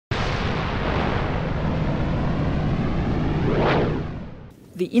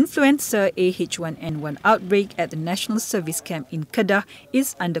The Influenza A H1N1 outbreak at the National Service Camp in Kedah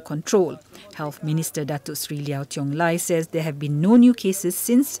is under control. Health Minister Datuk Seri Liow says there have been no new cases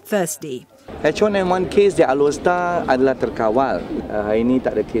since Thursday. H1N1 kes di Alostar adalah terkawal. Hari ini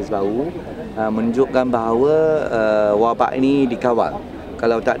tak ada kes baru, menunjukkan bahawa wabak ini dikawal.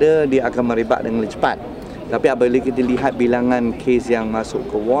 Kalau tak ada, dia akan merebak dengan cepat. Tapi apabila kita lihat bilangan kes yang masuk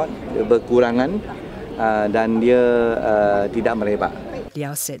ke ward, dia berkurangan dan dia tidak merebak.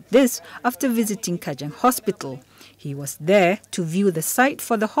 Liow said this after visiting Kajang Hospital. He was there to view the site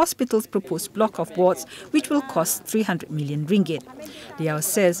for the hospital's proposed block of wards, which will cost 300 million ringgit. Liow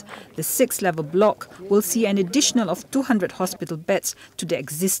says the 6-level block will see an additional of 200 hospital beds to the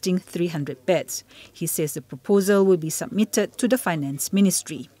existing 300 beds. He says the proposal will be submitted to the Finance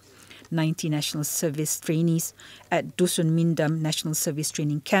Ministry. 90 National Service trainees at Dusun Mindam National Service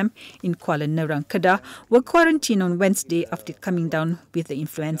Training Camp in Kuala Nerang, Kedah were quarantined on Wednesday after coming down with the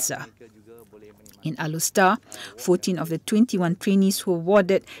influenza. In Alostar, 14 of the 21 trainees who were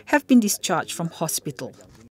warded have been discharged from hospital.